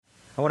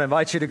I want to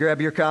invite you to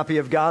grab your copy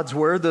of God's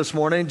Word this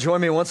morning.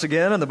 Join me once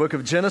again in the book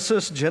of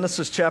Genesis,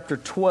 Genesis chapter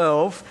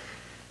 12.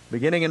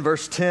 Beginning in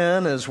verse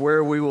 10 is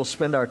where we will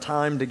spend our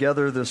time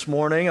together this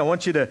morning. I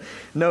want you to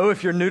know,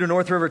 if you're new to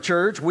North River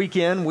Church, week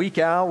in, week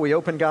out, we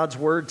open God's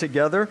Word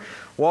together,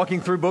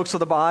 walking through books of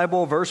the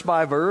Bible, verse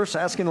by verse,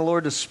 asking the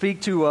Lord to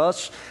speak to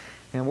us.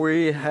 And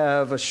we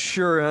have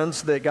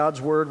assurance that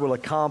God's Word will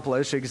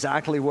accomplish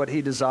exactly what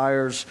He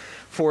desires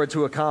for it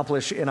to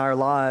accomplish in our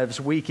lives,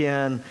 week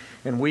in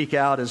and week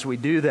out as we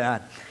do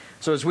that.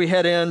 So as we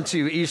head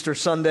into Easter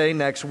Sunday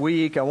next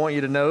week, I want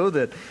you to know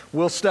that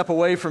we'll step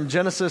away from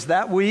Genesis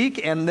that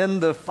week, and then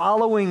the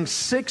following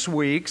 6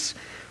 weeks,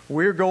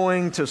 we're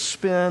going to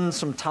spend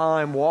some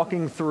time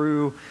walking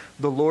through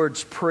the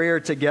Lord's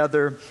Prayer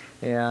together.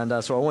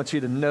 And so I want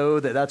you to know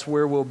that that's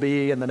where we'll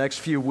be in the next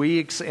few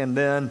weeks, and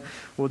then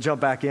we'll jump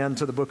back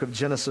into the book of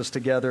Genesis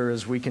together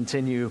as we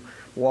continue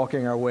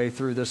walking our way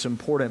through this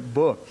important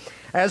book.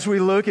 As we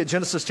look at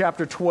Genesis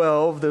chapter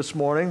 12 this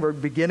morning, we're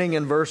beginning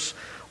in verse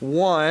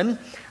 1.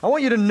 I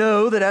want you to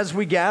know that as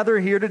we gather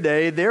here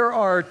today, there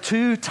are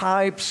 2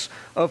 types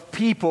of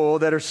people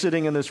that are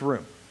sitting in this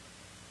room.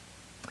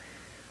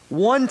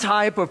 One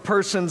type of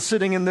person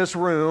sitting in this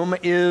room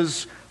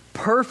is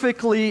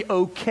perfectly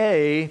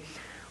okay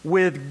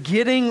with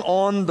getting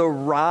on the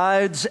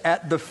rides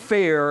at the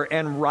fair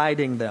and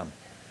riding them,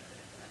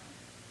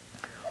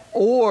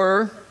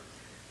 or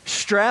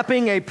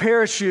strapping a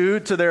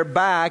parachute to their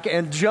back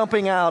and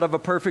jumping out of a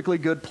perfectly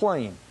good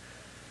plane,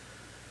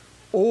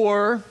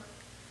 or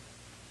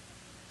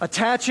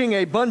attaching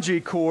a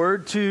bungee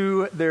cord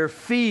to their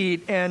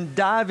feet and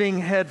diving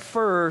head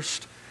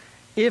first.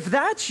 If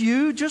that's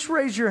you, just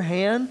raise your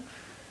hand.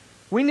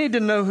 We need to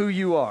know who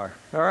you are,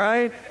 all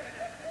right?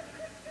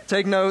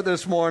 Take note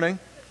this morning.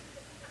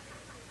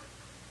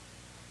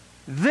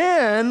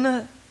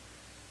 Then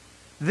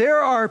there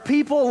are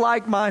people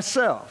like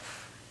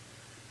myself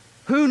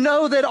who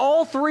know that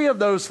all 3 of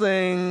those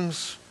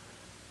things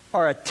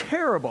are a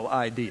terrible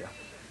idea,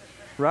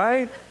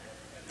 right?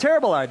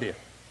 Terrible idea.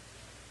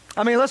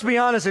 I mean, let's be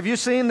honest. Have you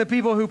seen the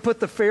people who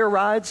put the fair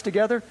rides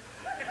together?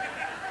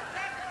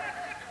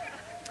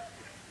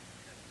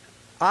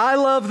 I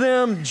love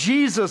them.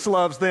 Jesus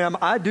loves them.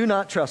 I do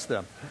not trust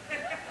them.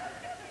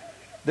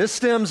 This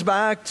stems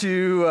back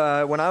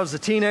to when I was a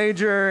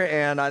teenager,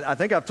 and I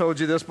think I've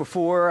told you this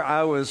before.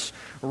 I was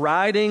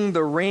riding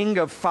the Ring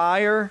of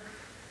Fire,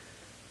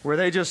 where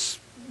they just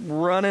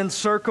run in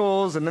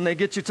circles, and then they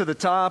get you to the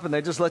top, and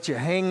they just let you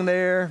hang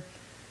there.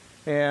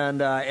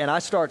 And I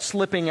start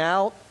slipping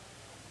out.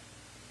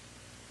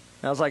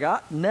 And I was like,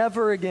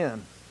 never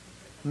again.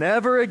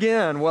 Never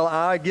again will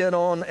I get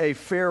on a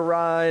fair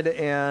ride,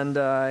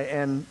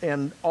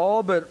 and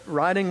all but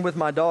riding with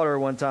my daughter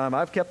one time.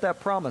 I've kept that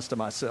promise to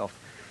myself.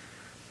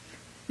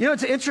 You know,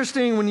 it's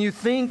interesting when you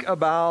think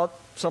about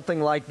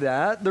something like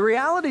that. The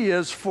reality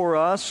is, for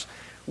us,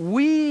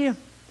 we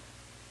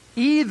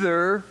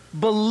either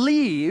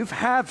believe,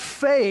 have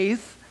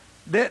faith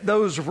that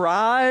those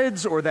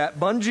rides or that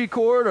bungee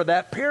cord or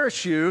that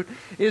parachute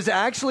is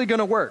actually going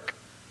to work,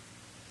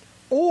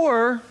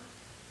 or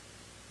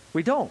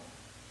we don't.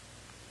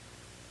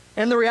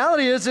 And the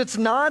reality is, it's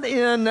not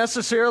in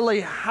necessarily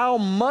how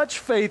much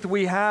faith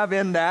we have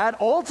in that.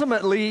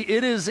 Ultimately,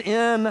 it is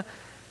in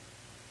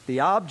the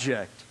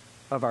object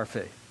of our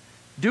faith.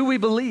 Do we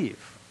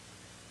believe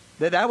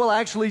that that will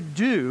actually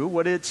do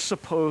what it's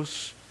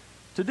supposed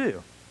to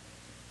do?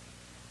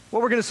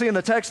 What we're going to see in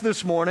the text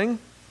this morning,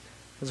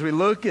 as we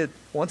look at,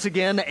 once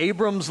again,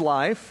 Abram's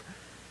life,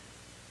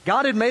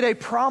 God had made a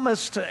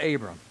promise to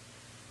Abram.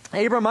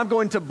 Abram, I'm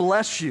going to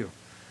bless you.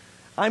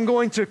 I'm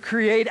going to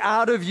create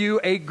out of you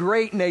a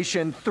great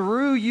nation.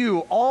 Through you,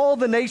 all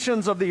the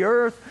nations of the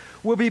earth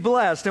will be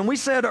blessed. And we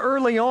said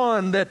early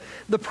on that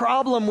the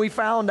problem we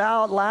found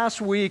out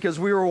last week as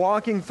we were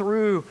walking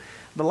through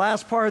the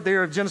last part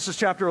there of Genesis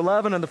chapter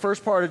 11 and the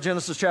first part of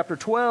Genesis chapter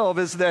 12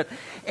 is that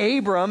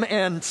Abram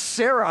and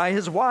Sarai,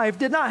 his wife,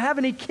 did not have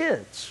any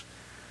kids.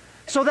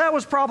 So that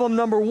was problem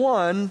number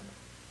 1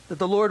 that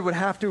the Lord would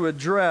have to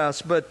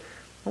address. But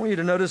I want you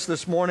to notice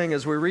this morning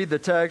as we read the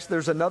text,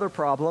 there's another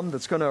problem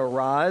that's going to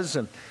arise.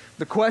 And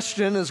the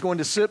question is going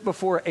to sit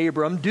before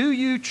Abram. Do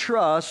you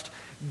trust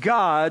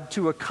God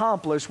to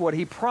accomplish what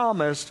He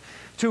promised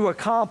to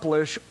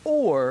accomplish,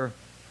 or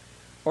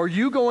are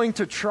you going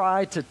to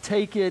try to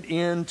take it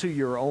into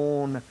your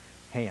own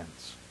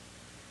hands?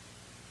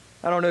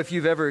 I don't know if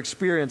you've ever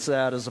experienced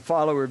that as a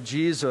follower of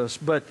Jesus,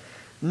 but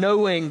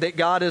knowing that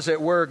God is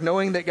at work,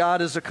 knowing that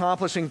God is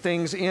accomplishing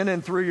things in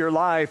and through your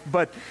life,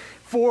 but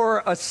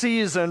for a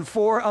season,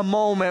 for a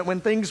moment,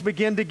 when things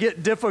begin to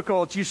get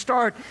difficult, you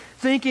start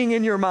thinking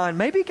in your mind,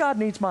 maybe God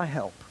needs my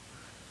help.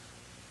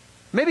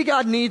 Maybe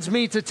God needs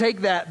me to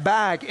take that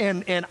back,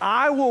 and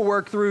I will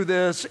work through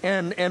this,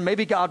 and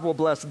maybe God will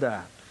bless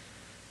that.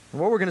 And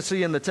what we're going to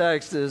see in the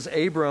text is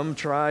Abram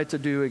tried to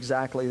do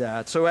exactly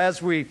that. So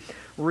as we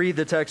read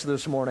the text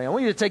this morning, I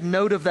want you to take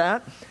note of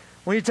that. I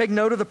want you to take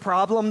note of the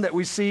problem that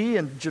we see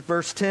in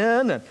verse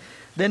 10, and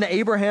then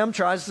Abraham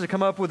tries to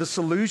come up with a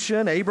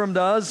solution. Abram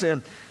does,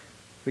 and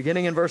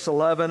beginning in verse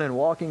 11 and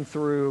walking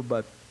through,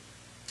 but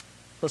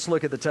let's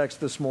look at the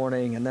text this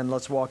morning and then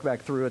let's walk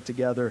back through it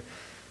together,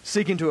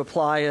 seeking to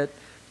apply it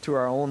to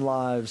our own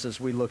lives as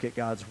we look at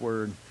God's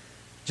Word.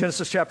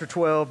 Genesis chapter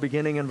 12,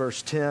 beginning in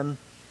verse 10.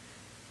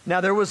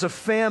 Now there was a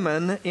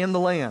famine in the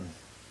land.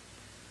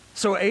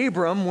 So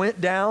Abram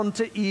went down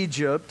to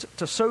Egypt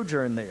to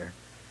sojourn there,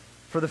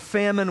 for the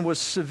famine was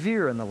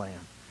severe in the land.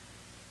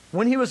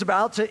 When he was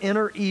about to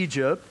enter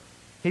Egypt,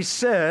 he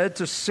said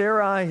to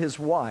Sarai his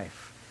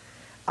wife,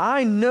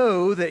 I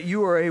know that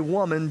you are a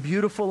woman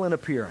beautiful in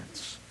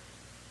appearance.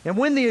 And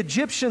when the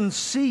Egyptians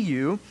see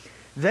you,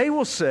 they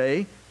will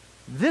say,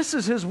 this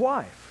is his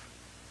wife.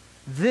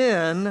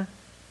 Then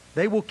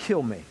they will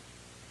kill me,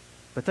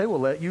 but they will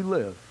let you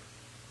live.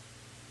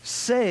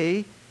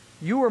 Say,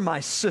 you are my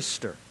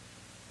sister,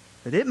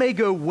 that it may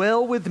go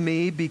well with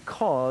me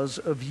because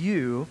of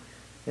you,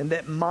 and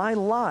that my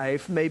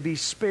life may be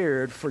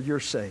spared for your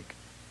sake.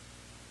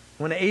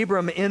 When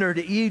Abram entered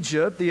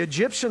Egypt, the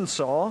Egyptians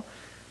saw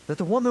that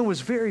the woman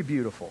was very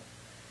beautiful.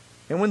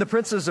 And when the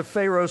princes of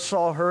Pharaoh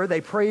saw her,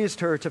 they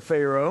praised her to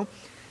Pharaoh,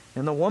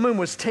 and the woman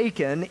was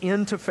taken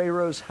into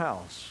Pharaoh's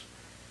house.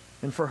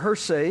 And for her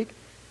sake,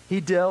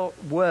 he dealt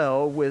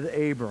well with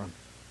Abram.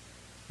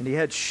 And he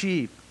had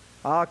sheep,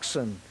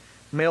 oxen,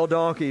 male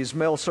donkeys,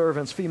 male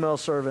servants,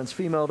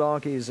 female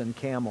donkeys, and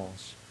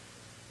camels.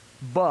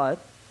 But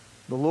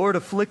the Lord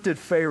afflicted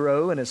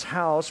Pharaoh and his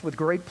house with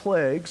great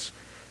plagues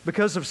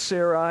because of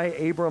Sarai,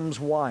 Abram's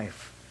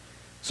wife.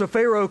 So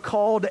Pharaoh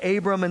called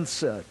Abram and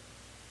said,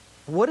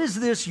 what is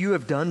this you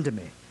have done to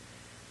me?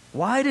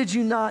 Why did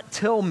you not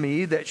tell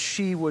me that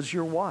she was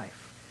your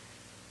wife?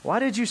 Why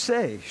did you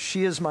say,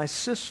 she is my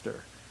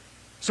sister,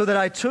 so that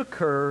I took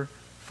her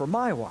for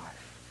my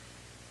wife?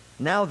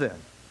 Now then,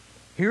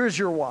 here is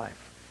your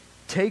wife.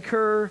 Take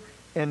her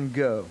and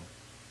go.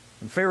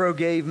 And Pharaoh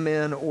gave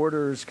men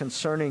orders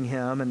concerning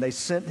him, and they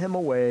sent him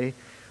away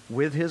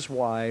with his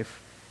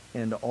wife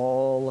and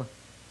all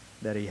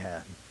that he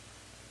had.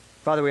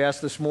 Father, we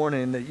ask this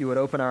morning that you would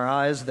open our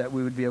eyes, that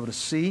we would be able to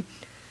see.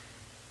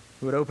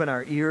 You would open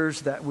our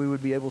ears, that we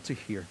would be able to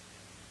hear.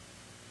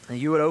 And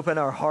you would open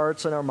our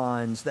hearts and our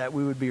minds, that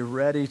we would be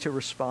ready to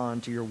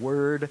respond to your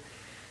word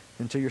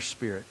and to your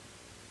spirit.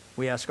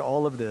 We ask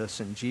all of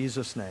this in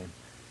Jesus' name.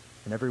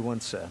 And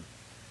everyone said,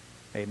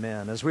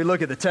 amen. As we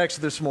look at the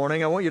text this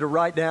morning, I want you to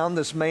write down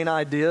this main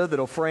idea that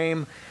will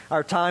frame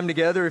our time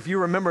together. If you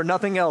remember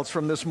nothing else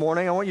from this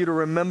morning, I want you to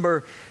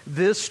remember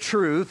this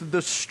truth.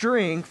 The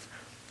strength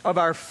of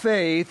our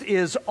faith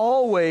is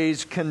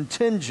always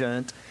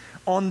contingent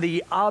on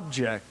the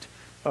object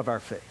of our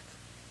faith.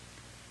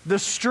 The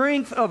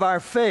strength of our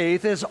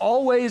faith is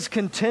always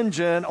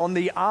contingent on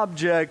the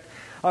object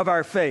of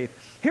our faith.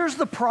 Here's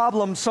the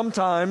problem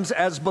sometimes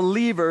as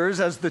believers,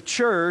 as the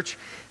church,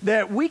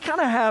 that we kind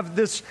of have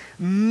this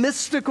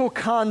mystical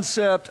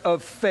concept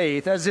of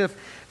faith, as if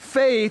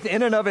faith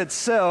in and of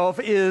itself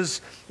is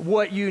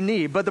what you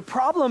need. But the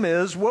problem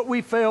is, what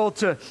we fail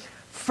to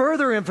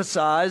further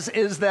emphasize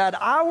is that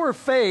our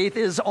faith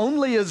is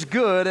only as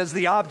good as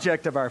the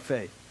object of our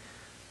faith.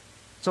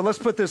 So let's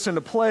put this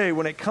into play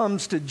when it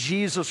comes to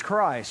Jesus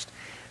Christ.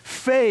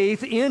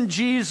 Faith in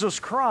Jesus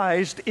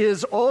Christ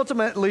is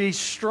ultimately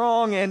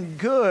strong and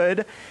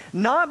good,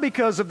 not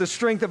because of the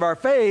strength of our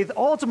faith,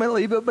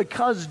 ultimately, but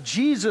because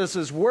Jesus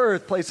is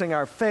worth placing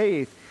our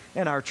faith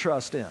and our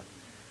trust in.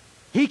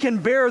 He can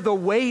bear the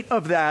weight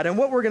of that. And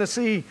what we're going to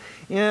see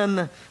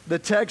in the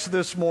text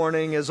this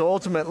morning is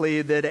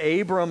ultimately that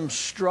Abram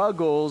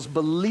struggles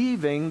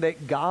believing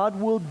that God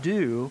will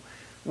do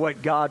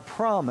what God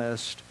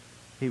promised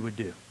he would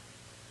do.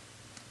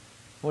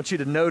 I want you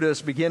to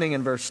notice, beginning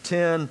in verse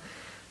 10,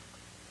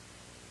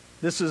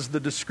 this is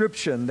the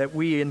description that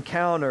we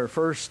encounter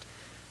first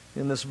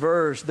in this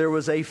verse. There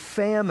was a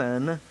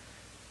famine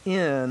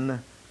in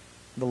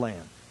the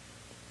land.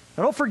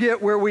 Now, don't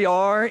forget where we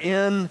are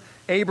in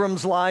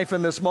Abram's life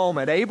in this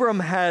moment. Abram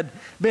had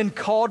been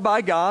called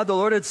by God. The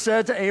Lord had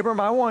said to Abram,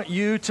 I want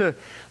you to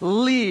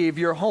leave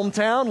your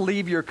hometown,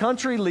 leave your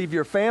country, leave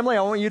your family.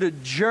 I want you to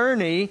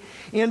journey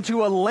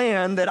into a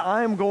land that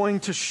I'm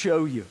going to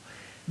show you.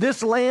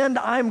 This land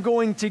I'm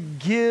going to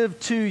give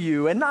to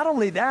you. And not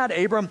only that,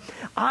 Abram,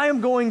 I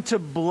am going to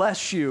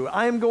bless you.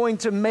 I am going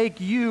to make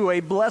you a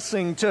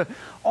blessing to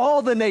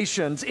all the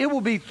nations. It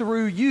will be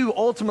through you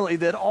ultimately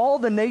that all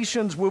the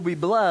nations will be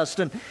blessed.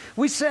 And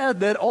we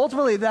said that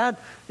ultimately that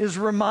is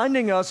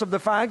reminding us of the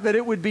fact that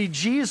it would be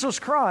Jesus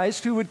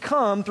Christ who would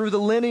come through the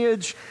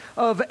lineage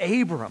of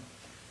Abram.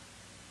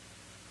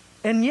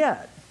 And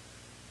yet,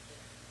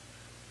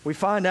 we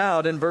find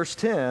out in verse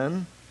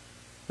 10,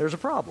 there's a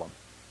problem.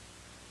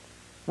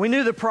 We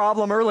knew the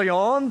problem early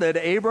on, that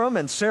Abram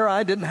and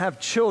Sarai didn't have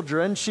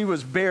children. She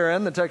was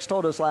barren, the text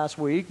told us last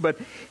week. But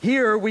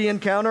here we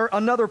encounter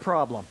another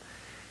problem.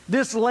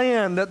 This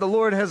land that the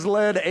Lord has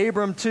led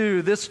Abram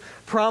to, this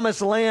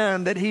promised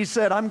land that he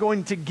said, I'm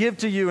going to give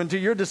to you and to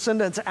your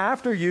descendants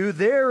after you,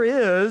 there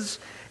is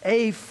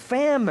a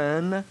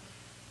famine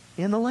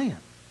in the land.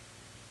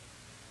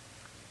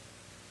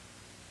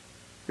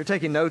 you're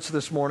taking notes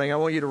this morning, I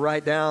want you to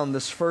write down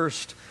this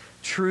first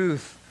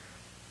truth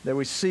that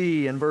we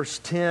see in verse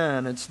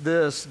 10. It's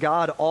this: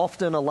 God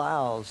often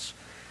allows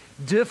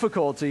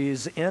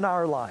difficulties in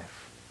our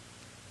life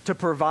to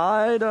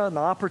provide an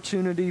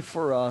opportunity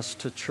for us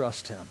to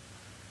trust Him.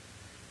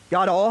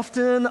 God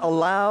often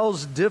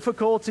allows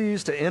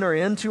difficulties to enter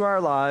into our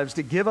lives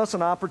to give us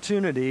an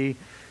opportunity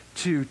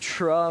to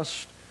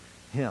trust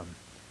Him.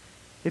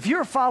 If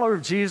you're a follower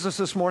of Jesus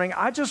this morning,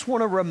 I just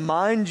want to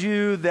remind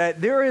you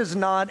that there is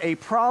not a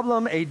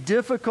problem, a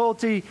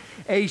difficulty,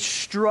 a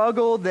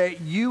struggle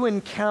that you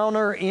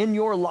encounter in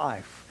your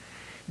life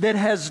that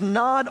has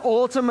not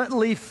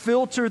ultimately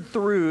filtered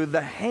through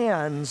the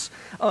hands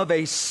of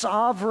a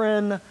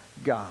sovereign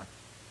God.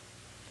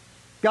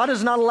 God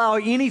does not allow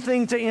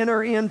anything to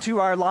enter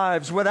into our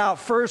lives without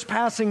first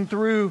passing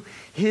through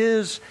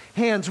His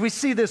hands. We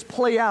see this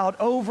play out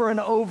over and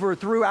over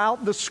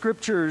throughout the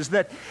Scriptures,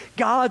 that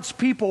God's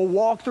people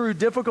walk through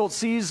difficult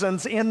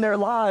seasons in their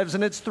lives,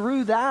 and it's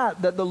through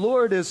that the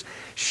Lord is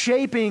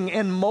shaping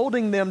and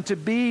molding them to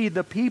be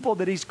the people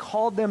that He's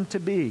called them to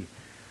be.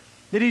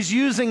 That He's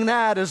using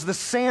that as the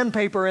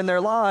sandpaper in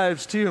their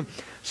lives to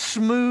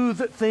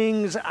smooth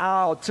things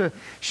out, to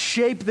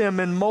shape them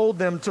and mold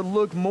them to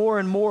look more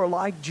and more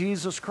like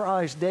Jesus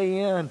Christ day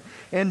in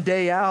and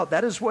day out.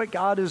 That is what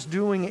God is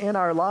doing in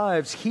our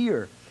lives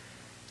here.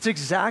 It's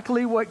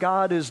exactly what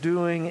God is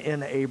doing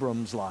in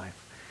Abram's life.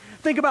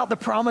 Think about the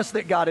promise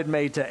that God had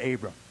made to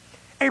Abram.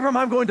 Abram,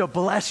 I'm going to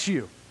bless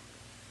you.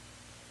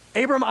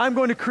 Abram, I'm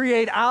going to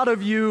create out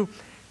of you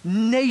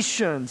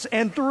nations,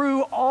 and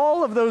through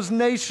all of those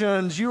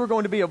nations, you are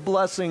going to be a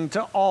blessing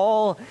to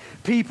all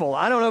people.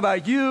 I don't know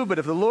about you, but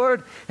if the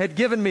Lord had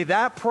given me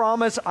that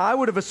promise, I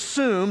would have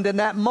assumed in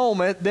that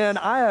moment, then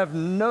I have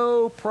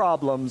no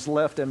problems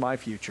left in my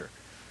future.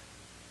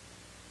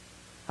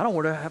 I don't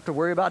want to have to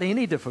worry about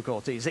any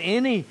difficulties,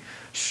 any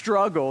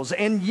struggles.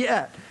 And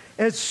yet,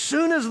 as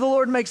soon as the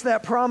Lord makes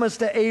that promise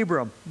to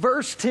Abram,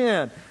 verse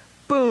 10,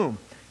 boom,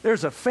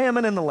 there's a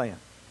famine in the land.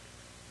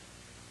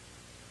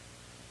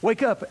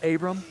 Wake up,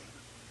 Abram.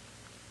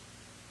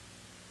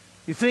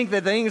 You think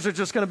that things are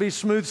just going to be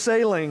smooth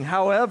sailing.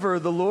 However,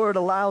 the Lord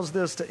allows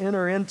this to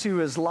enter into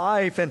his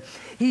life, and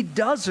He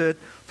does it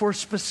for a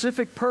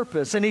specific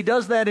purpose. And He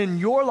does that in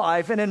your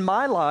life and in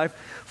my life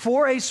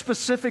for a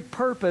specific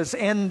purpose,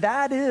 and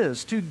that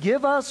is to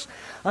give us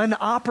an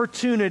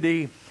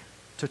opportunity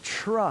to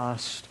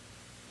trust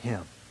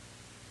Him.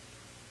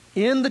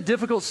 In the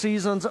difficult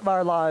seasons of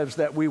our lives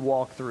that we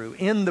walk through,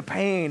 in the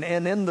pain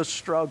and in the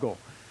struggle,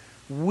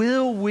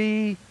 will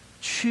we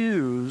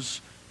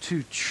choose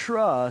to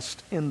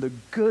trust in the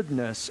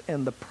goodness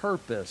and the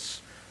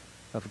purpose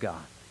of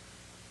God?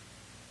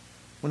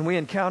 When we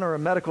encounter a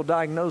medical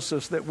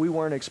diagnosis that we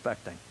weren't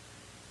expecting,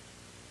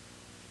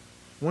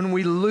 when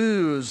we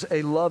lose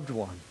a loved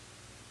one,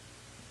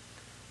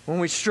 when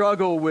we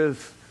struggle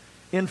with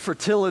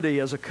infertility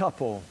as a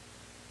couple,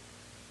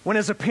 when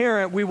as a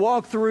parent we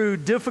walk through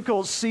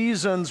difficult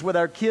seasons with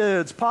our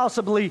kids,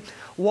 possibly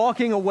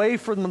walking away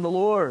from the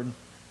Lord,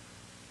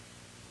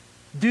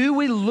 do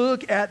we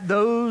look at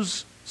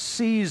those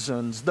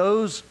seasons,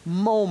 those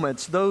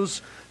moments,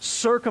 those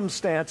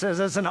circumstances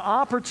as an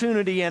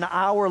opportunity in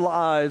our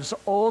lives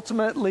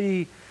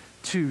ultimately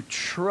to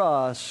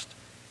trust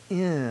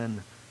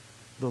in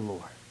the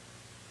Lord?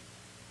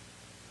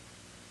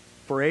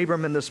 For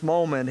Abram in this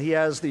moment, he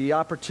has the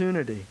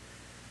opportunity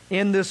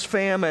in this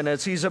famine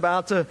as he's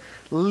about to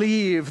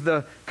leave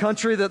the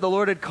country that the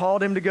Lord had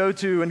called him to go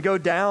to and go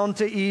down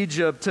to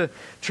Egypt to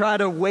try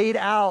to wait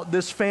out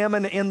this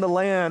famine in the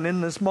land. In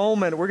this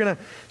moment, we're going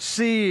to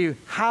see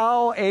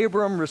how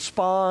Abram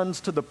responds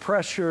to the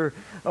pressure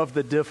of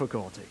the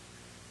difficulty.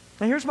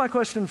 Now, here's my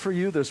question for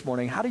you this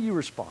morning. How do you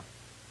respond?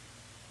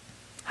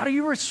 How do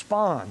you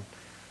respond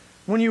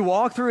when you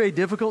walk through a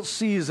difficult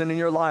season in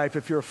your life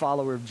if you're a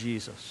follower of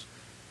Jesus?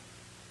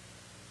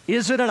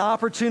 Is it an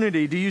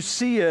opportunity? Do you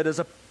see it as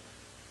a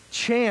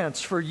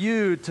chance for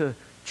you to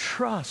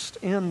trust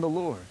in the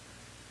Lord?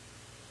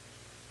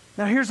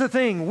 Now, here's the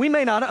thing. We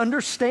may not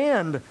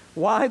understand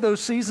why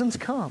those seasons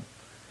come.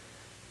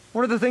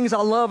 One of the things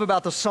I love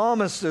about the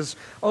psalmist is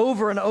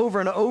over and over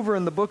and over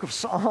in the book of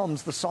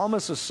Psalms, the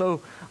psalmist is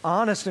so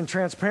honest and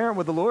transparent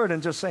with the Lord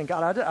and just saying,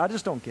 God, I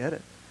just don't get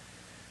it.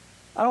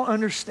 I don't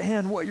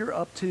understand what you're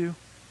up to.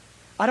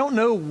 I don't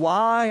know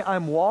why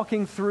I'm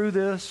walking through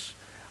this.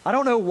 I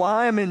don't know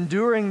why I'm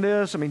enduring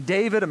this. I mean,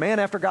 David, a man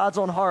after God's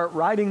own heart,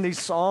 writing these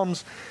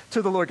Psalms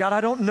to the Lord. God, I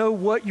don't know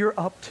what you're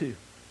up to.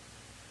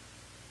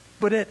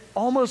 But at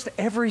almost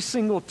every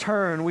single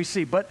turn we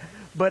see, but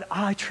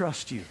I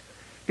trust you.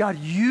 God,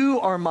 you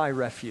are my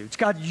refuge.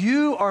 God,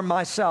 you are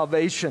my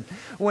salvation.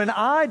 When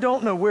I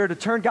don't know where to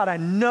turn, God, I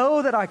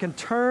know that I can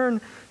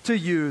turn to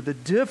you. The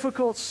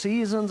difficult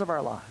seasons of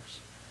our lives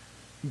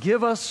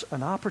give us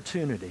an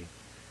opportunity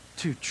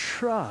to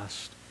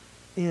trust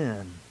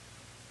in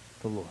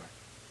the Lord.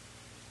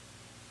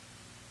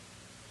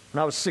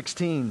 When I was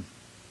 16,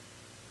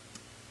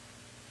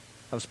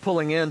 I was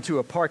pulling into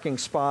a parking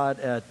spot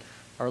at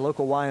our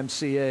local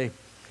YMCA,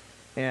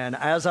 And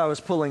as I was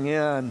pulling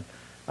in,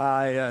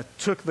 I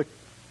took the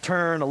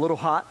turn a little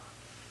hot.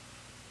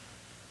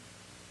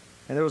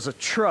 And there was a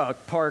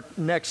truck parked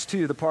next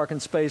to the parking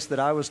space that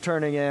I was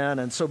turning in.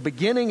 And so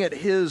beginning at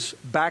his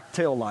back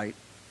tail light,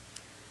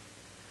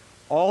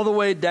 all the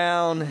way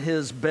down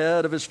his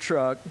bed of his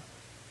truck,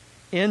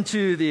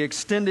 into the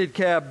extended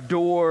cab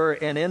door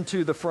and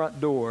into the front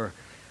door,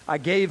 I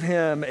gave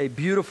him a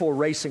beautiful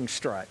racing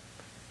stripe.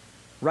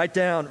 Right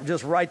down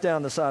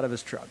the side of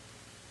his truck.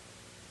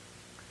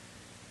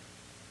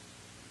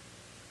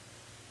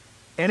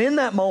 And in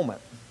that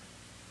moment,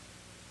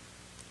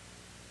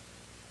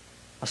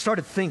 I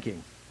started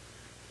thinking,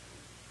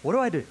 what do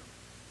I do?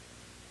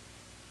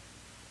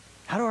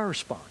 How do I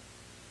respond?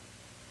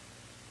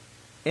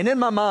 And in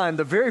my mind,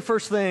 the very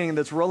first thing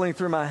that's rolling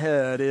through my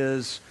head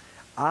is,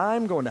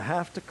 I'm going to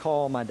have to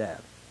call my dad.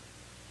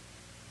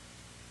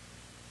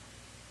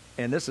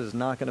 And this is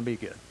not going to be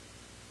good.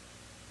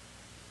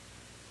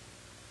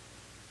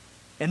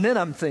 And then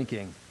I'm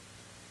thinking,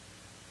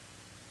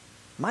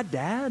 my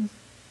dad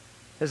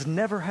has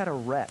never had a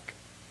wreck.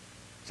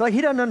 It's like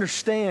he doesn't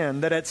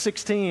understand that at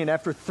 16,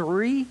 after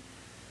 3,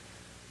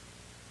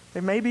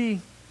 maybe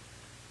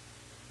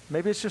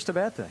it's just a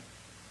bad thing.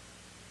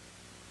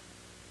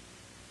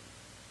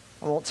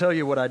 I won't tell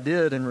you what I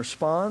did in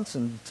response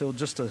until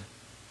just a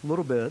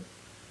little bit.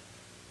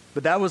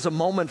 But that was a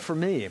moment for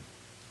me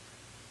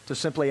to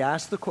simply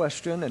ask the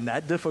question in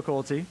that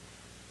difficulty,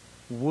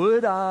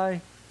 would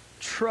I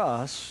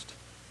trust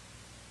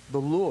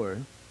the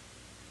Lord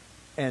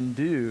and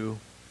do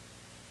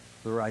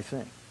the right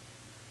thing?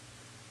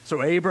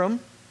 So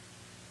Abram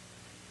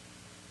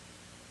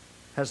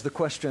has the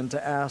question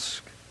to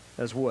ask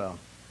as well.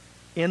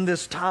 In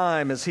this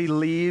time, as he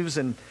leaves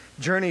and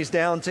journeys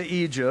down to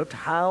Egypt,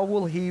 how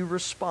will he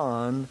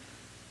respond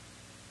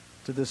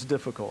to this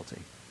difficulty?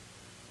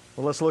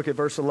 Well, let's look at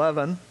verse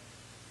 11.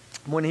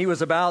 When he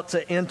was about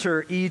to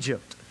enter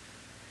Egypt,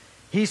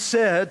 he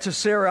said to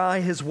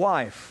Sarai, his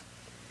wife,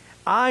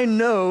 I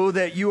know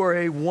that you are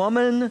a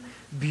woman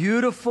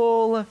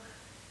beautiful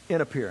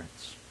in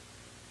appearance.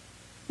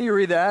 You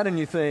read that and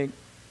you think,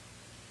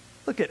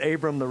 look at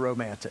Abram the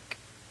romantic,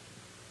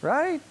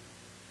 right?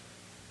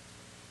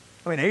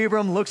 I mean,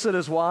 Abram looks at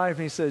his wife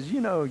and he says,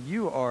 you know,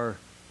 you are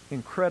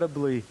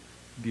incredibly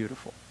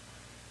beautiful.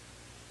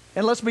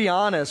 And let's be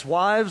honest,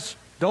 wives,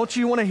 don't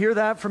you want to hear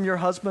that from your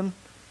husband?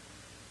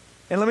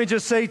 And let me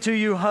just say to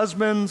you,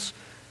 husbands,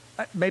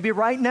 maybe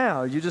right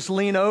now, you just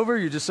lean over,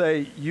 you just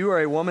say, you are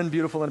a woman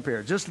beautiful in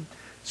appearance. Just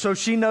so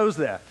she knows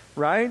that,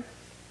 right?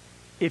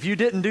 If you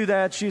didn't do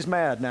that, she's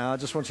mad now. I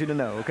just want you to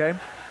know, okay?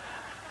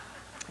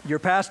 Your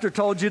pastor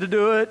told you to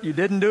do it, you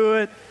didn't do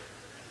it,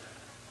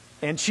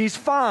 and she's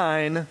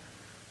fine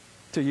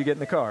till you get in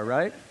the car,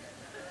 right?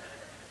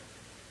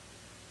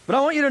 But I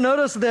want you to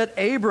notice that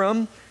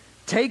Abram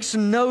takes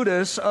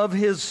notice of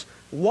his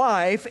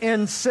wife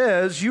and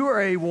says, you are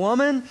a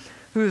woman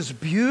who is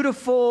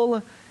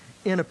beautiful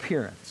in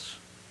appearance.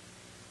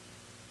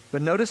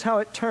 But notice how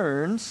it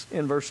turns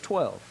in verse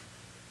 12.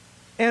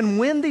 And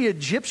when the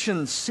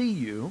Egyptians see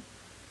you,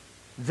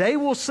 they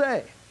will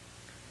say,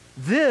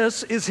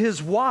 this is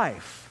his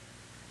wife.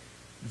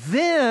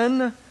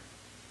 Then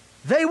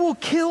they will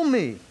kill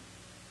me,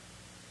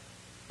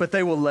 but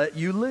they will let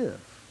you live.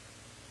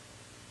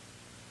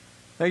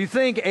 Now you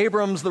think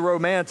Abram's the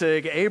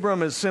romantic.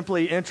 Abram is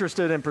simply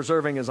interested in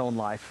preserving his own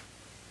life,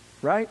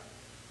 right?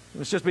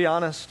 Let's just be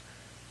honest.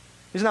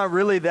 He's not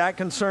really that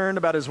concerned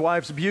about his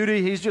wife's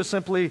beauty. He's just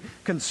simply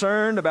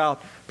concerned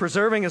about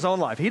preserving his own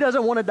life. He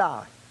doesn't want to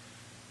die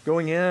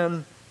going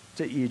in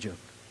to Egypt.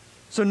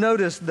 So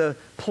notice the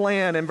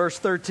plan in verse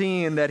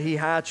 13 that he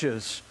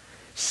hatches.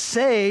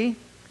 Say,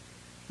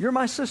 you're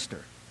my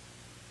sister,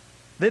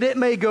 that it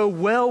may go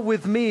well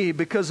with me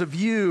because of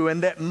you,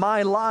 and that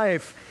my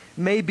life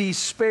may be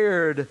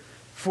spared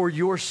for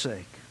your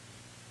sake.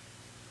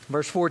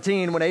 Verse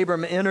 14, when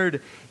Abram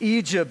entered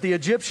Egypt, the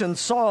Egyptians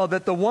saw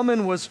that the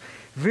woman was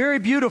very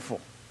beautiful.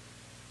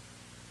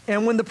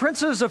 And when the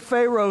princes of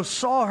Pharaoh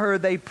saw her,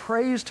 they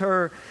praised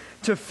her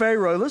to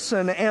Pharaoh.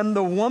 Listen, and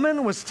the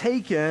woman was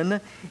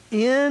taken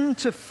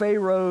into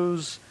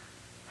Pharaoh's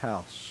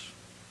house.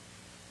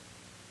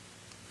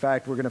 In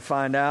fact, we're going to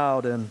find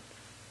out in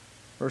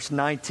verse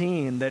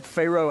 19 that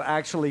Pharaoh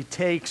actually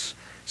takes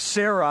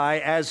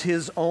Sarai as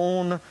his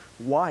own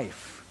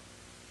wife.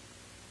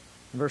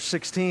 In verse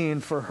 16,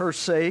 for her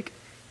sake,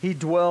 he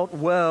dwelt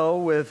well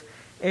with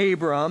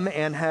Abram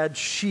and had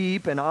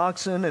sheep and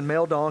oxen and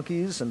male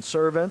donkeys and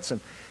servants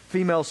and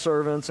female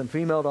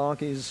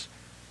donkeys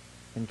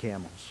and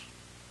camels.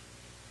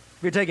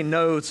 If you're taking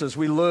notes as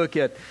we look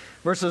at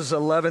verses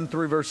 11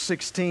 through verse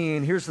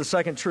 16, here's the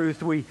second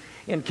truth we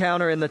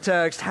encounter in the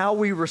text. How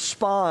we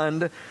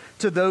respond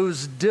to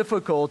those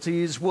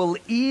difficulties will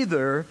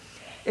either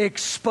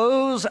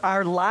expose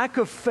our lack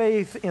of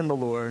faith in the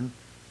Lord,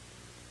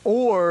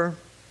 or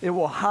it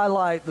will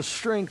highlight the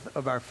strength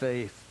of our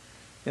faith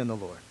in the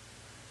Lord.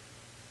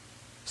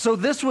 So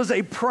this was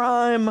a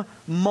prime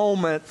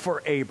moment for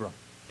Abram.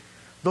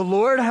 The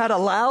Lord had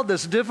allowed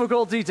this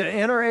difficulty to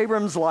enter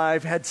Abram's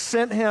life, had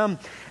sent him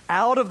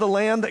out of the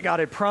land that God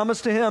had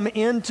promised to him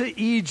into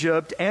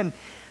Egypt, and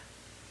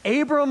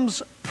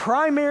Abram's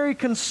primary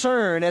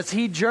concern as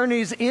he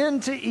journeys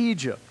into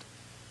Egypt,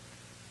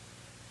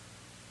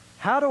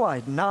 how do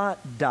I not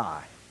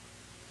die?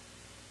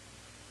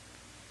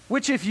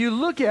 Which, if you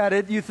look at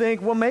it, you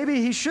think, well, maybe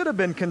he should have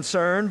been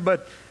concerned,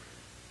 but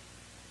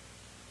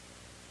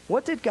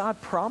what did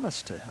God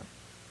promise to him?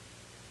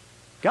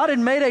 God had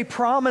made a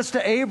promise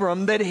to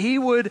Abram that he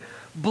would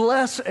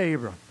bless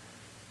Abram.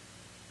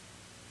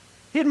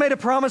 He had made a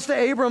promise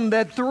to Abram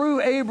that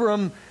through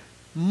Abram,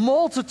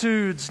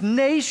 multitudes,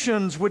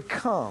 nations would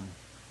come.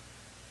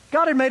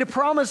 God had made a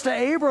promise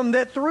to Abram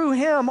that through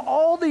him,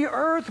 all the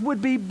earth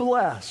would be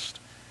blessed.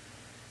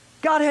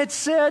 God had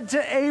said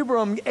to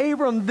Abram,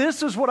 Abram,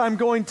 this is what I'm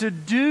going to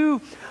do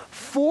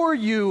for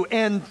you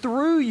and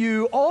through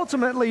you,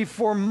 ultimately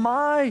for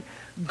my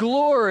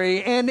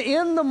glory. And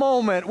in the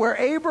moment where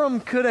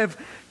Abram could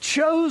have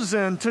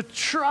chosen to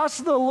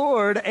trust the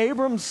Lord,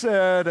 Abram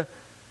said,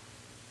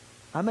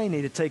 I may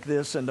need to take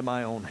this into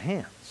my own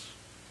hands.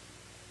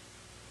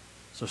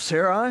 So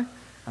Sarai,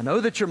 I know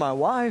that you're my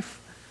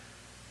wife,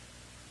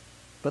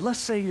 but let's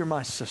say you're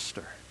my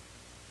sister.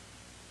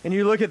 And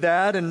you look at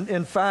that, and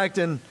in fact,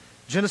 in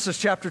Genesis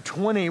chapter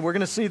 20, we're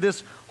going to see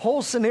this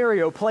whole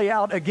scenario play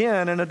out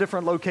again in a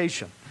different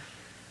location.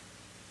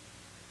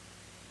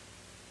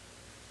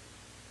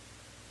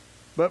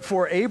 But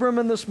for Abram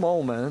in this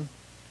moment,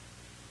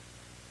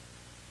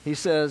 he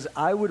says,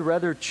 I would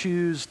rather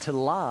choose to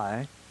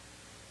lie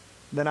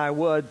than I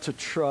would to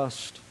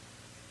trust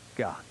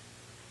God.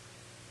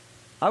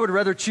 I would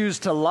rather choose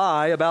to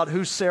lie about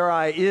who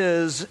Sarai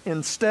is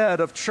instead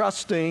of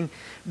trusting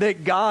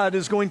that God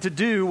is going to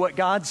do what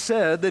God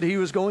said that he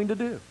was going to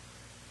do.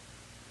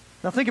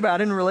 Now think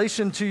about it in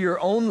relation to your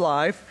own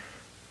life.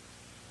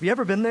 Have you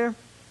ever been there?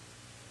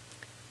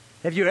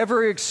 Have you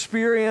ever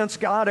experienced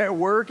God at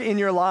work in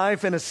your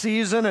life in a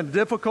season, a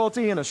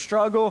difficulty, and a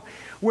struggle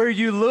where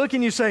you look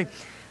and you say,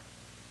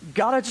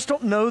 God, I just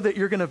don't know that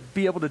you're going to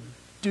be able to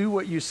do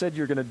what you said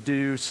you're going to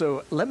do,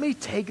 so let me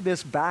take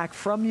this back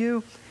from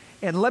you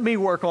and let me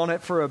work on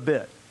it for a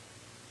bit.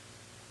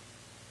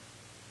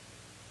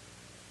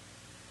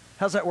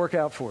 How's that work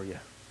out for you?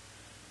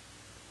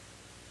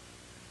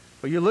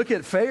 Well, you look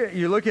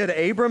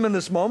at Abram in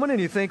this moment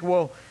and you think,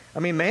 well, I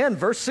mean, man,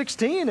 verse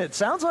 16, it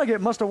sounds like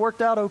it must have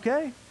worked out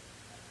okay.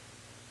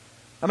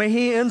 I mean,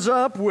 he ends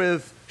up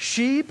with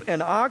sheep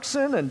and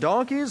oxen and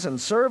donkeys and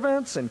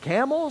servants and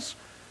camels.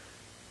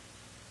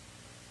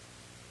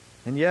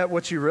 And yet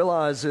what you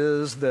realize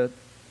is that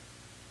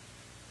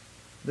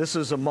this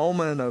is a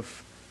moment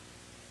of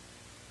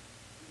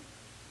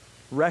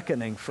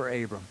reckoning for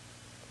Abram.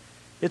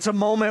 It's a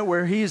moment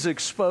where he's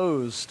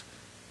exposed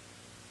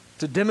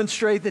to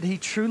demonstrate that he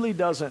truly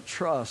doesn't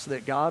trust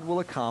that God will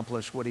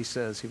accomplish what he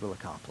says he will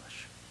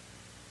accomplish.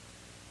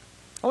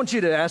 I want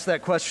you to ask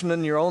that question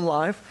in your own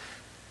life.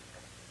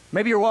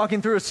 Maybe you're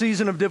walking through a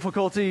season of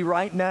difficulty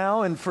right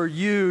now, and for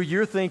you,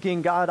 you're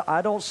thinking, God,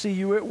 I don't see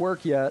you at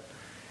work yet.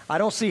 I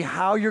don't see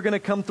how you're going to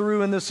come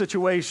through in this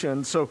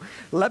situation, so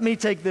let me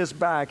take this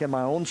back in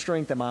my own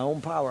strength and my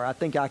own power. I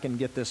think I can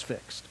get this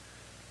fixed.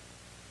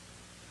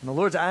 And the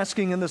Lord's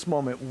asking in this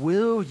moment,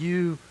 will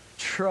you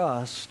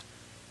trust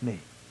me?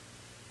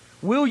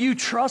 Will you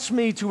trust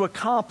me to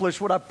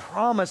accomplish what I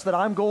promised that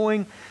I'm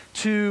going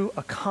to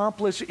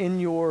accomplish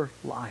in your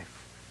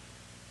life?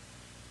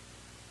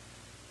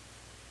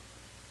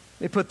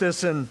 They put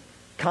this in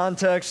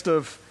context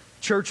of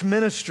church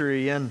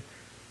ministry and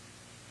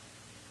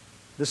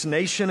this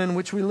nation in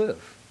which we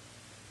live.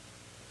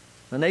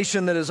 A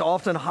nation that is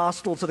often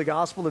hostile to the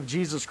gospel of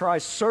Jesus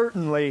Christ,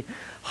 certainly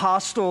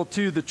hostile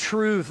to the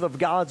truth of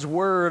God's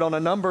word on a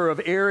number of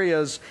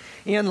areas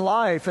in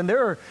life. And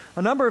there are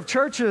a number of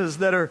churches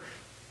that are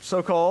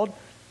so-called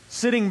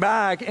sitting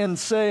back and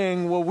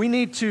saying, well, we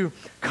need to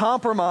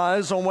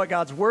compromise on what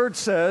God's word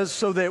says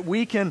so that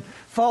we can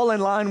fall in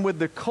line with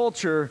the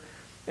culture.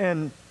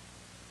 And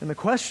the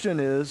question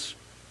is,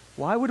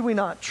 why would we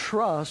not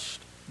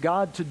trust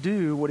God to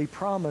do what he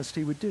promised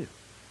he would do?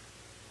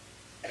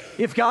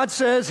 If God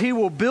says he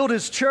will build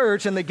his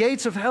church and the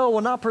gates of hell will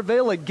not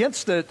prevail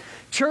against it,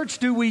 church,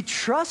 do we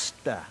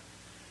trust that?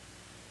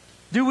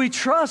 Do we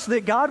trust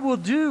that God will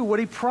do what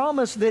he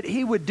promised that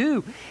he would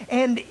do?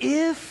 And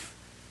if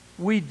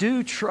we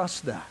do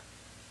trust that,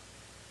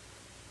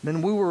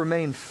 then we will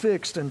remain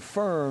fixed and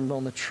firm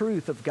on the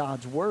truth of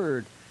God's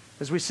word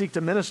as we seek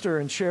to minister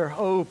and share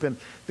hope and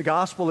the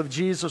gospel of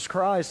Jesus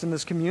Christ in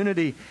this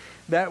community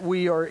that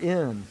we are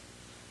in.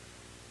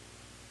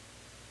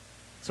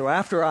 So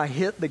after I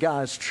hit the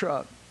guy's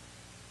truck,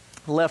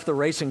 left the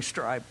racing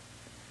stripe,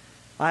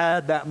 I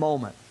had that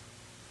moment.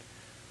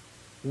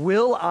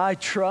 Will I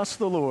trust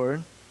the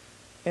Lord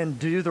and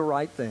do the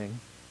right thing,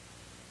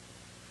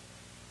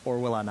 or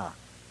will I not?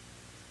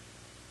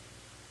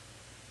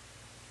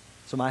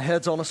 So my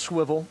head's on a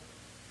swivel.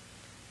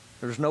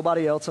 There's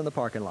nobody else in the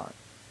parking lot.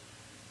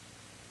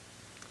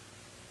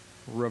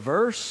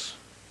 Reverse,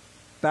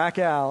 back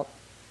out,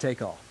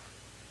 take off.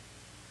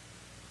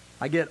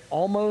 I get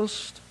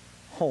almost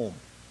home.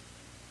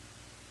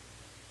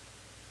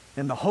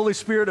 And the Holy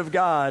Spirit of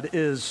God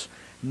is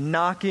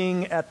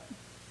knocking at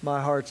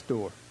my heart's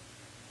door.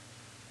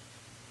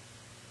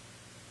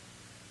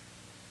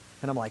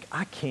 And I'm like,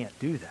 I can't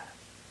do that.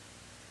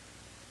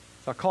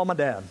 So I call my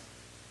dad.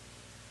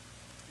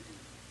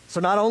 So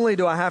not only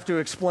do I have to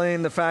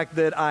explain the fact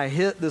that I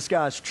hit this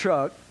guy's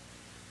truck,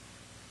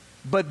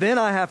 but then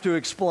I have to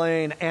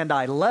explain, and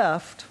I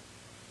left.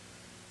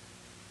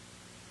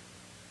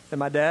 And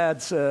my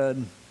dad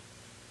said,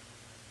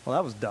 well,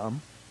 that was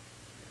dumb.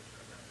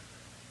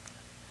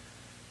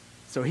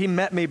 So he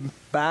met me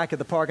back at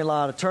the parking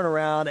lot. I turn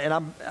around,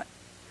 and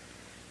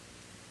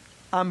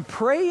I'm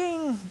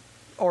praying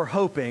or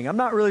hoping, I'm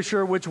not really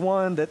sure which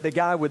one, that the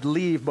guy would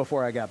leave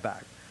before I got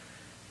back.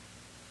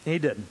 He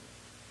didn't.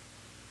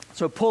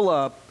 So pull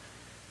up.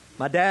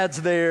 My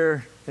dad's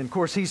there, and of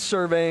course he's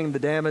surveying the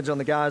damage on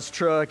the guy's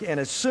truck. And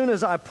as soon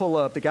as I pull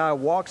up, the guy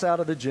walks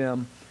out of the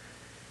gym,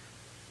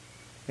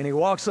 and he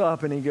walks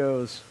up and he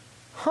goes,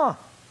 I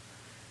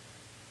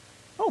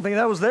don't think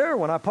that was there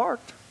when I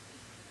parked.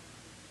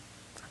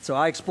 So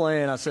I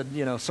explained, I said,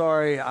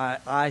 sorry,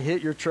 I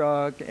hit your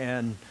truck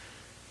and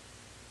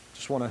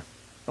just want to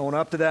own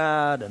up to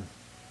that and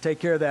take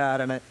care of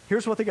that. And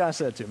here's what the guy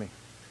said to me.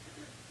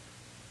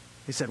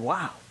 He said,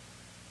 wow.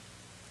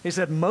 He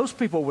said, most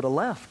people would have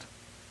left.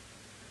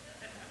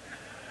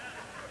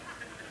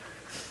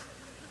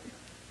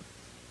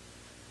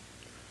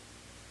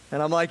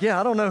 And I'm like, yeah,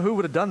 I don't know who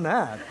would have done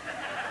that.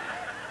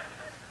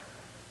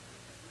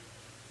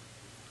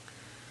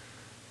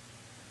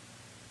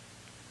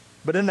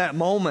 But in that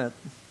moment,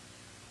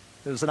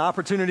 it was an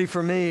opportunity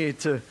for me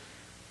to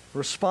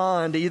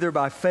respond either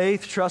by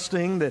faith,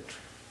 trusting that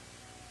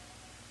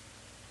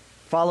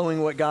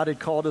following what God had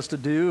called us to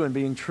do and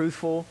being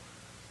truthful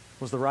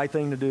was the right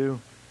thing to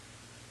do,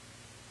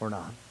 or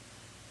not.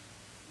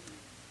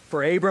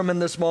 For Abram in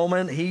this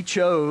moment, he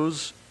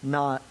chose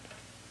not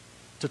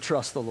to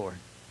trust the Lord.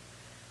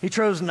 He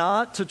chose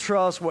not to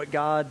trust what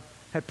God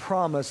had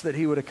promised that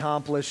he would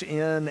accomplish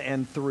in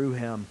and through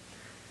him.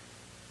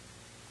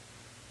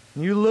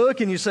 You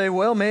look and you say,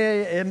 well,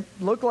 it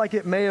looked like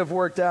it may have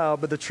worked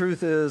out, but the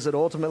truth is it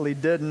ultimately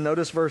didn't.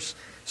 Notice verse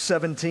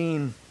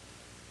 17.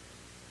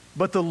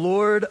 But the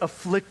Lord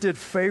afflicted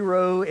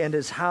Pharaoh and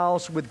his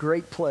house with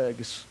great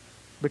plagues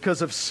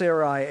because of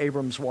Sarai,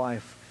 Abram's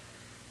wife.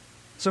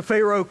 So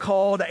Pharaoh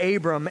called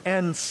Abram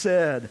and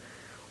said,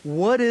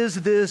 what is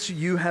this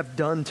you have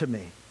done to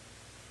me?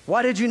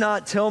 Why did you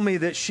not tell me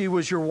that she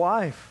was your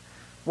wife?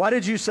 Why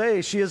did you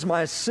say she is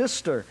my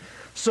sister,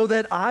 so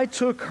that I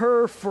took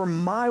her for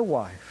my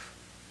wife?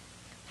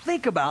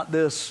 Think about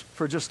this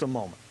for just a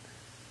moment.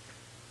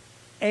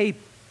 A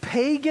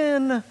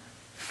pagan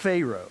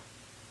Pharaoh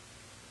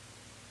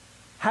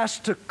has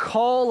to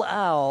call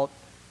out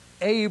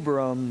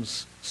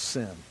Abram's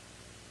sin.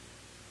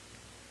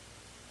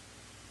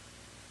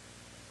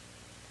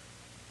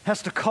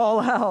 Has to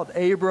call out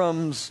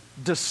Abram's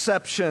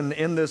deception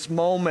in this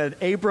moment,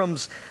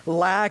 Abram's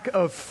lack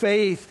of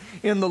faith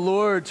in the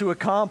Lord to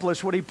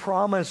accomplish what he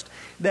promised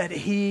that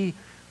he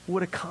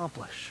would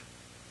accomplish.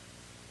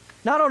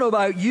 Now, I don't know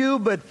about you,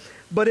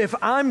 but if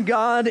I'm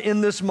God in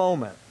this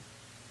moment,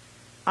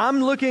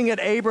 I'm looking at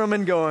Abram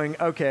and going,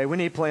 okay, we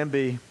need plan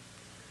B.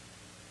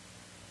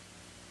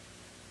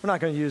 We're not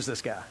going to use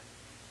this guy.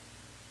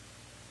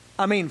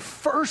 I mean,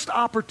 first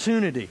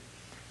opportunity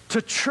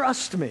to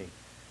trust me,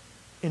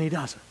 and he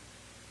doesn't.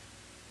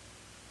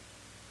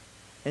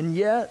 And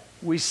yet,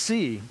 we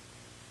see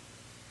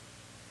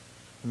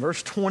in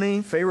verse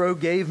 20, Pharaoh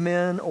gave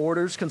men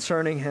orders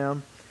concerning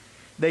him.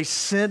 They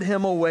sent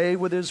him away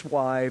with his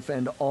wife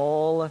and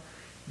all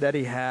that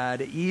he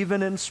had,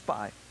 even in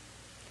spite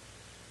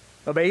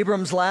of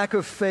Abram's lack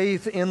of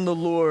faith in the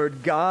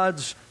Lord.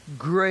 God's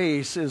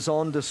grace is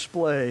on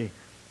display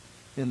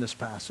in this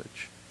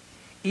passage.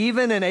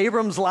 Even in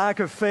Abram's lack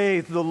of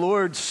faith, the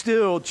Lord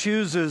still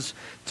chooses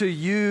to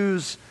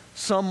use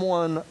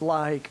someone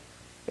like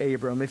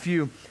Abram. If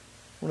you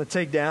want to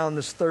take down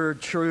this third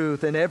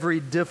truth, in every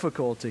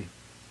difficulty,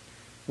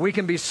 we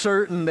can be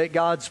certain that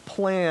God's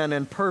plan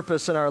and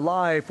purpose in our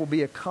life will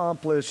be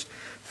accomplished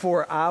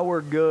for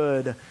our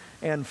good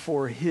and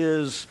for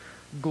His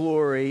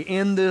glory.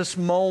 In this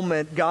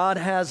moment, God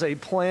has a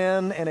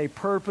plan and a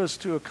purpose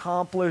to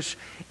accomplish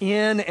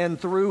in and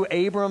through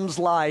Abram's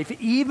life,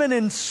 even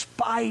in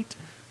spite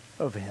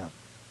of him.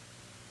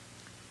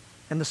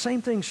 And the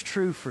same thing's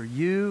true for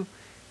you,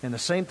 and the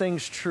same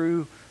thing's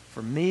true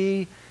for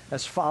me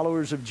as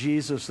followers of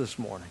Jesus this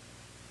morning.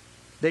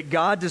 That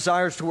God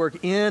desires to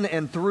work in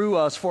and through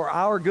us for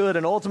our good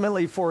and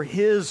ultimately for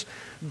His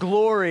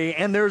glory.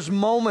 And there's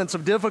moments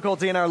of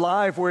difficulty in our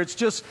life where it's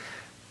just,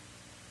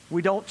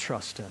 we don't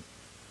trust Him.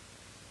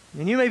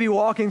 And you may be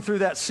walking through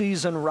that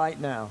season right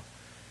now.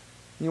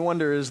 You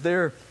wonder, is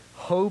there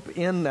hope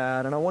in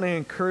that? And I want to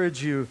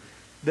encourage you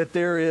that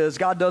there is.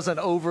 God doesn't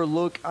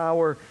overlook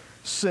our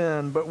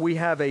sin, but we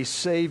have a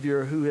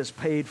Savior who has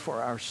paid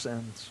for our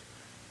sins.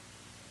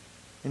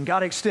 And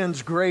God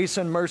extends grace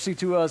and mercy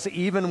to us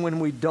even when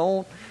we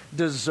don't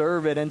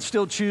deserve it, and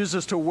still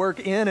chooses to work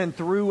in and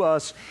through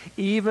us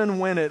even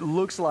when it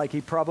looks like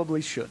he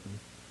probably shouldn't.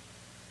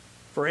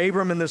 For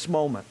Abram in this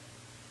moment,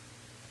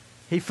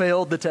 he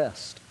failed the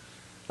test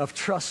of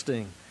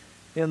trusting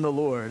in the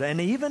Lord. And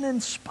even in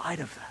spite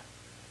of that,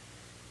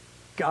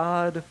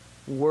 God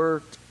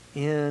worked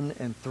in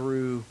and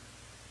through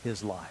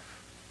his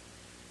life.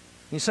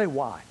 You say,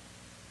 why?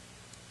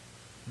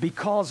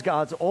 Because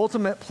God's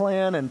ultimate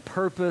plan and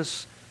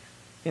purpose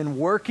in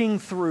working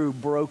through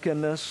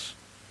brokenness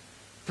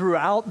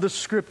throughout the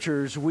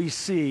Scriptures we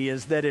see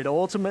is that it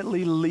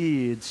ultimately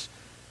leads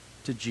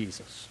to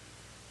Jesus.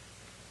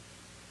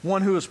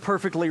 One who is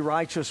perfectly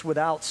righteous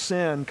without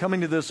sin,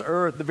 coming to this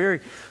earth, the very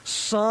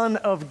Son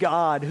of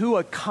God, who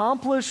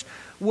accomplished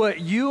what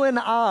you and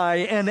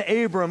I and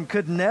Abram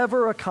could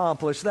never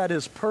accomplish, that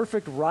is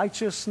perfect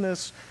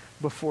righteousness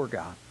before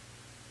God.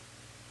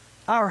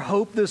 Our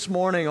hope this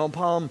morning on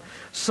Palm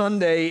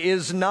Sunday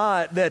is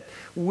not that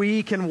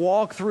we can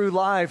walk through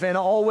life and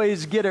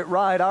always get it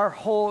right. Our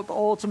hope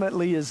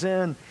ultimately is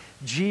in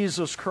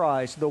Jesus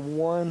Christ, the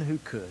one who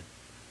could.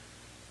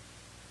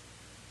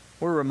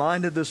 We're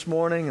reminded this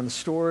morning in the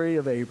story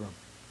of Abram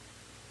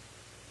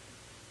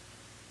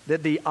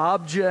that the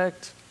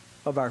object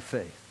of our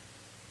faith,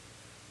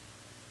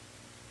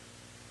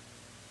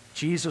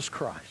 Jesus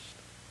Christ,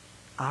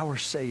 our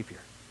Savior,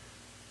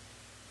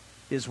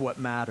 is what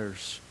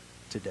matters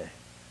today.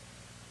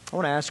 I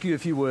want to ask you,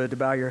 if you would, to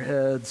bow your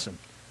heads and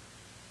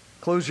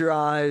close your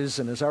eyes,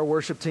 and as our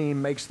worship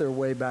team makes their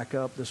way back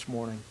up this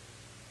morning,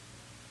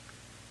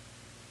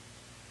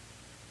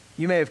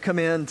 you may have come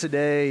in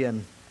today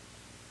and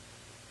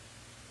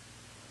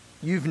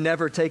you've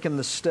never taken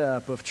the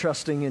step of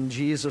trusting in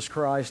Jesus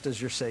Christ as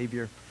your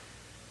Savior.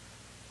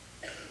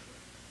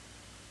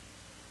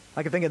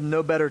 I can think of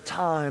no better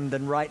time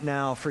than right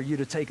now for you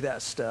to take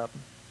that step.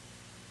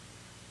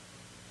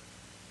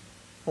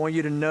 I want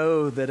you to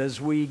know that as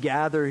we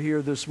gather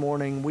here this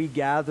morning, we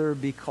gather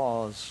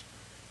because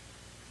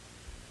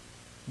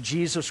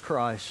Jesus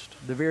Christ,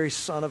 the very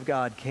Son of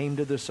God, came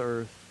to this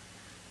earth,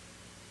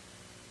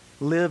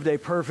 lived a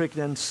perfect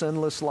and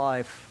sinless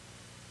life,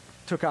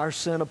 took our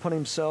sin upon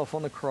himself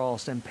on the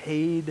cross, and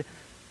paid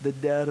the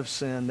debt of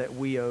sin that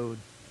we owed.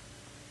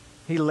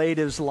 He laid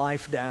his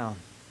life down,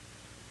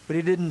 but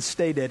he didn't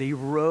stay dead. He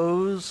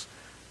rose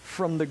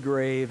from the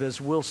grave,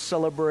 as we'll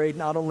celebrate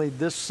not only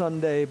this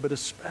Sunday, but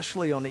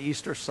especially on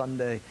Easter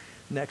Sunday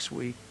next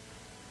week,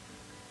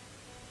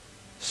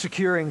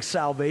 securing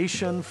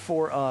salvation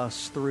for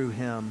us through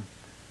him.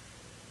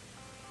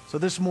 So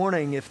this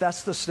morning, if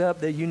that's the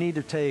step that you need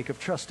to take of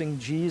trusting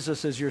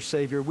Jesus as your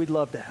Savior, we'd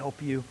love to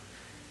help you.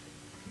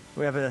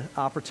 We have an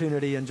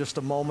opportunity in just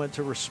a moment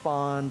to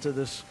respond to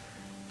this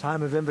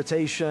time of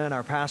invitation.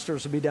 Our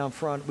pastors will be down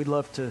front. We'd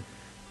love to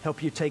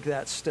help you take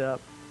that step.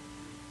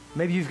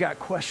 Maybe you've got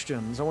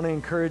questions. I want to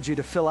encourage you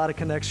to fill out a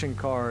connection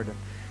card.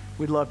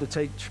 We'd love to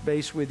touch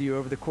base with you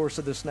over the course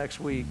of this next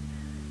week.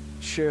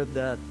 Share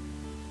that,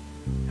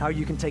 how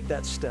you can take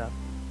that step.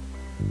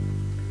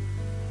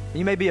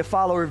 You may be a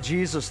follower of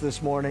Jesus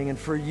this morning, and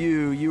for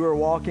you, you are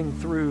walking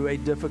through a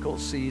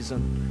difficult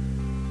season.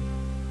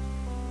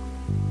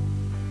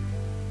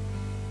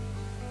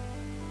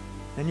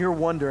 And you're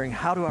wondering,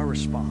 how do I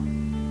respond?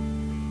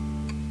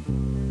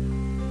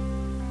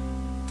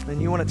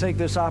 And you want to take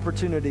this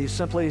opportunity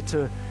simply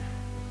to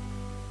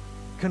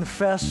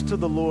confess to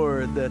the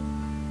Lord that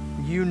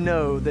you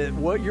know that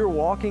what you're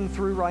walking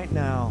through right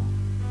now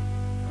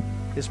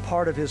is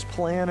part of his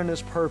plan and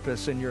his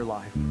purpose in your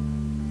life.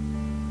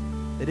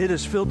 That it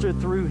is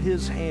filtered through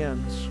his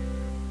hands.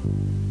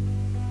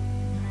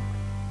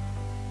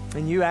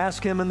 And you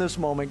ask him in this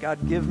moment,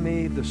 God, give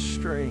me the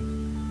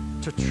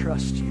strength to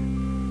trust you.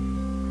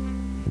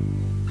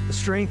 The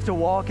strength to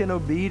walk in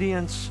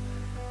obedience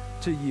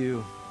to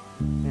you.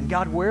 And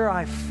God, where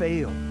I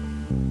fail,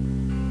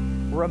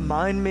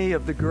 remind me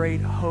of the great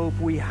hope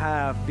we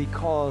have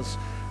because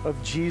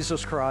of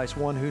Jesus Christ,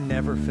 one who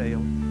never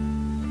failed.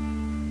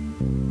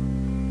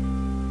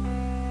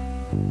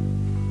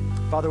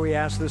 Father, we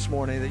ask this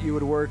morning that you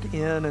would work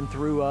in and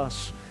through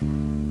us.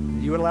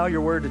 You would allow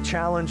your word to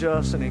challenge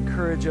us and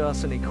encourage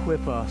us and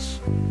equip us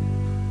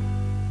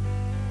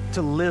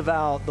to live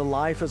out the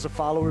life as a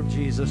follower of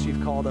Jesus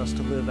you've called us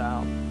to live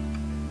out.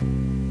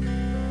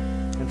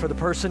 And for the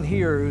person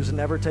here who's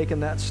never taken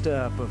that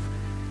step of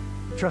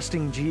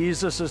trusting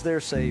Jesus as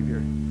their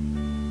Savior,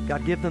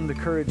 God, give them the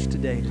courage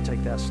today to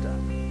take that step.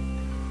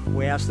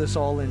 We ask this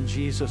all in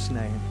Jesus'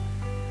 name.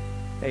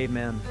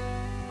 Amen.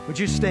 Would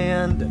you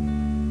stand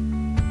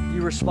and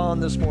you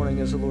respond this morning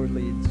as the Lord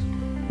leads?